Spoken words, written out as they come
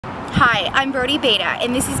Hi, I'm Brody Beta,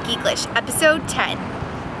 and this is Geeklish, episode 10.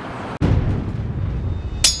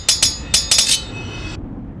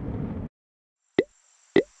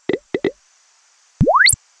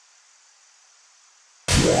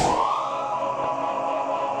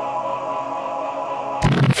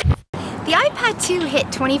 The iPad 2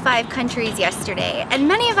 hit 25 countries yesterday, and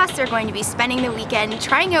many of us are going to be spending the weekend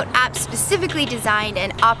trying out apps specifically designed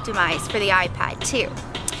and optimized for the iPad 2.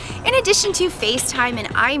 In addition to FaceTime and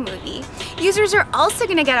iMovie, users are also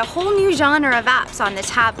going to get a whole new genre of apps on the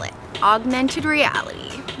tablet, augmented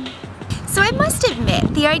reality. So I must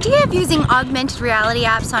admit, the idea of using augmented reality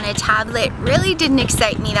apps on a tablet really didn't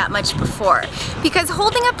excite me that much before, because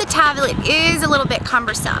holding up the tablet is a little bit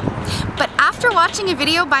cumbersome. But after watching a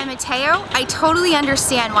video by Mateo, I totally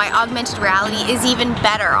understand why augmented reality is even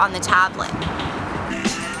better on the tablet.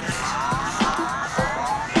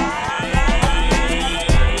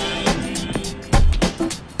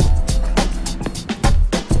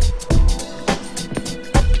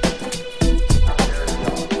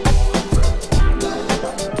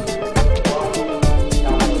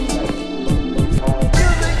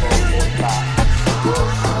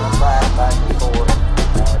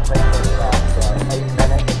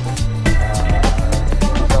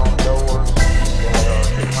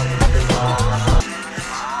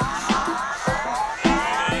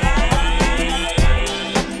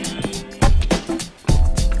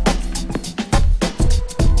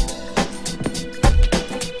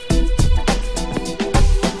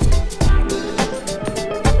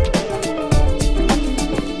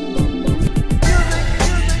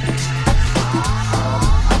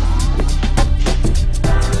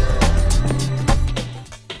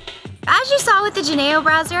 With the Geneo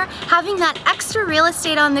browser, having that extra real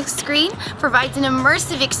estate on the screen provides an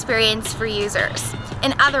immersive experience for users.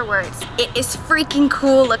 In other words, it is freaking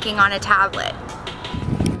cool looking on a tablet.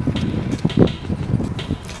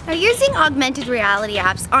 Now, using augmented reality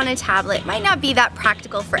apps on a tablet might not be that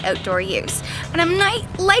practical for outdoor use, and I'm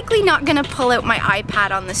likely not going to pull out my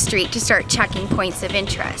iPad on the street to start checking points of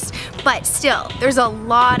interest. But still, there's a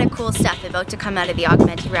lot of cool stuff about to come out of the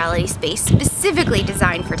augmented reality space specifically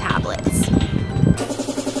designed for tablets.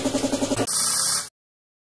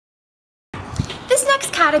 This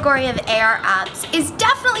next category of AR apps is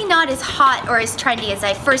definitely not as hot or as trendy as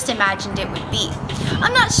I first imagined it would be.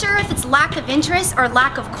 I'm not sure if it's lack of interest or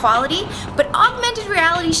lack of quality, but augmented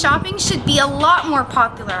reality shopping should be a lot more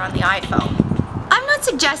popular on the iPhone. I'm not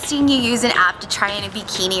suggesting you use an app to try on a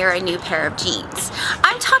bikini or a new pair of jeans.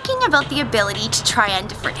 I'm talking about the ability to try on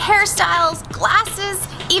different hairstyles, glasses,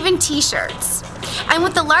 even t-shirts. And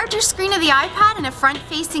with the larger screen of the iPad and a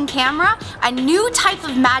front-facing camera, a new type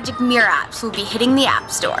of magic mirror apps will be hitting the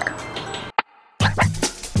App Store.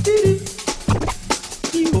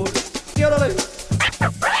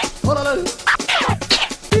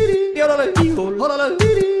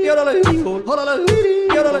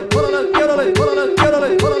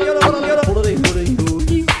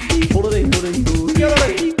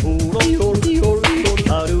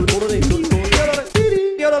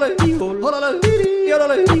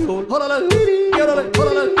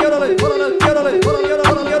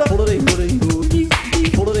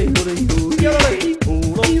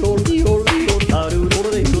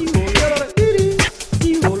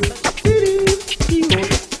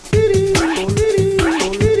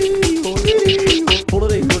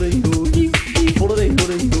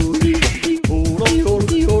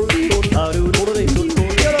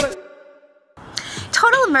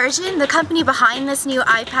 The company behind this new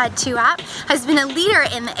iPad 2 app has been a leader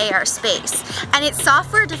in the AR space, and its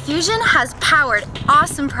software diffusion has powered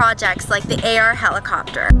awesome projects like the AR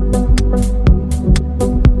helicopter.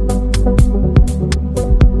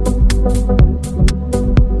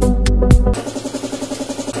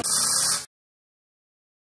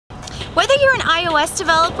 Whether you're an iOS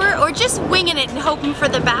developer or just winging it and hoping for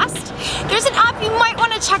the best, there's an app you might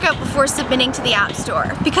want to check out before submitting to the App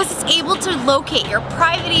Store, because it's able to locate your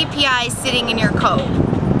private APIs sitting in your code.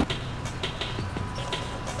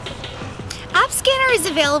 AppScanner is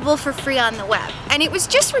available for free on the web, and it was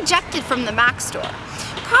just rejected from the Mac Store.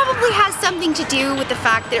 Probably has something to do with the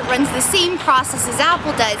fact that it runs the same process as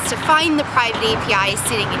Apple does to find the private APIs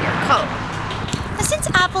sitting in your code. Since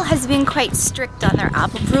Apple has been quite strict on their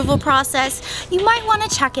app approval process, you might want to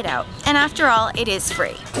check it out. And after all, it is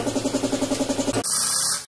free.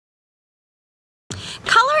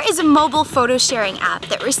 Color is a mobile photo sharing app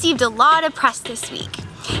that received a lot of press this week.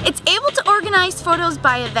 It's able to organize photos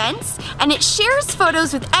by events, and it shares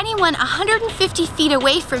photos with anyone 150 feet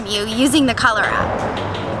away from you using the Color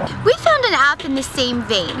app. We found an app in the same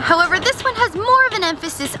vein, however this one has more of an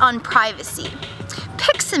emphasis on privacy.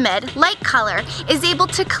 Pics Pixamid, like color, is able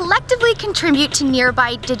to collectively contribute to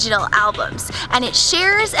nearby digital albums, and it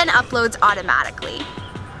shares and uploads automatically.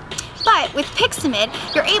 But with Pixamid,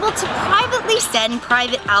 you're able to privately send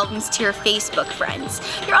private albums to your Facebook friends.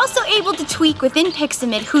 You're also able to tweak within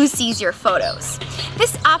Pixamid who sees your photos.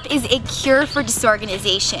 This app is a cure for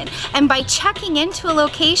disorganization, and by checking into a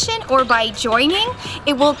location or by joining,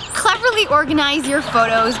 it will cleverly organize your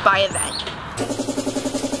photos by event.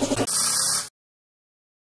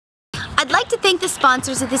 I'd like to thank the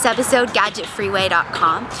sponsors of this episode,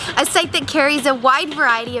 GadgetFreeway.com, a site that carries a wide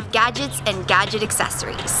variety of gadgets and gadget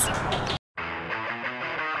accessories.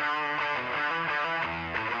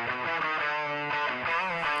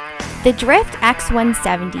 The Drift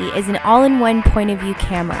X170 is an all-in-one point-of-view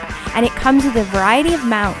camera, and it comes with a variety of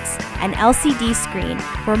mounts, an LCD screen,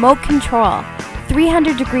 remote control,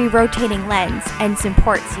 300-degree rotating lens, and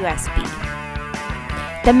supports USB.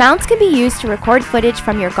 The mounts can be used to record footage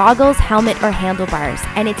from your goggles, helmet, or handlebars,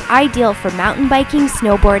 and it's ideal for mountain biking,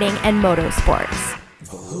 snowboarding, and motorsports.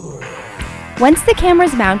 Once the camera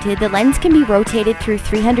is mounted, the lens can be rotated through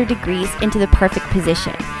 300 degrees into the perfect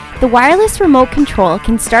position. The wireless remote control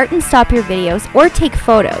can start and stop your videos or take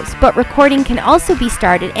photos, but recording can also be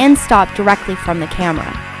started and stopped directly from the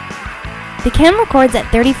camera. The camera records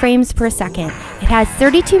at 30 frames per second. It has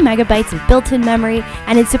 32 megabytes of built-in memory,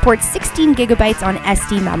 and it supports 16 gigabytes on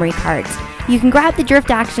SD memory cards. You can grab the Drift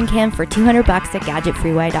Action Cam for $200 at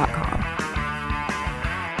GadgetFreeway.com.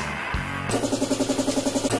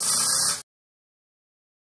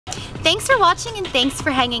 Thanks for watching and thanks for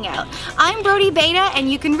hanging out. I'm Brody Beta,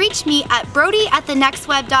 and you can reach me at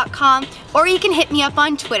brody@thenextweb.com, or you can hit me up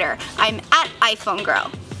on Twitter. I'm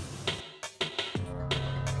 @iPhoneGirl.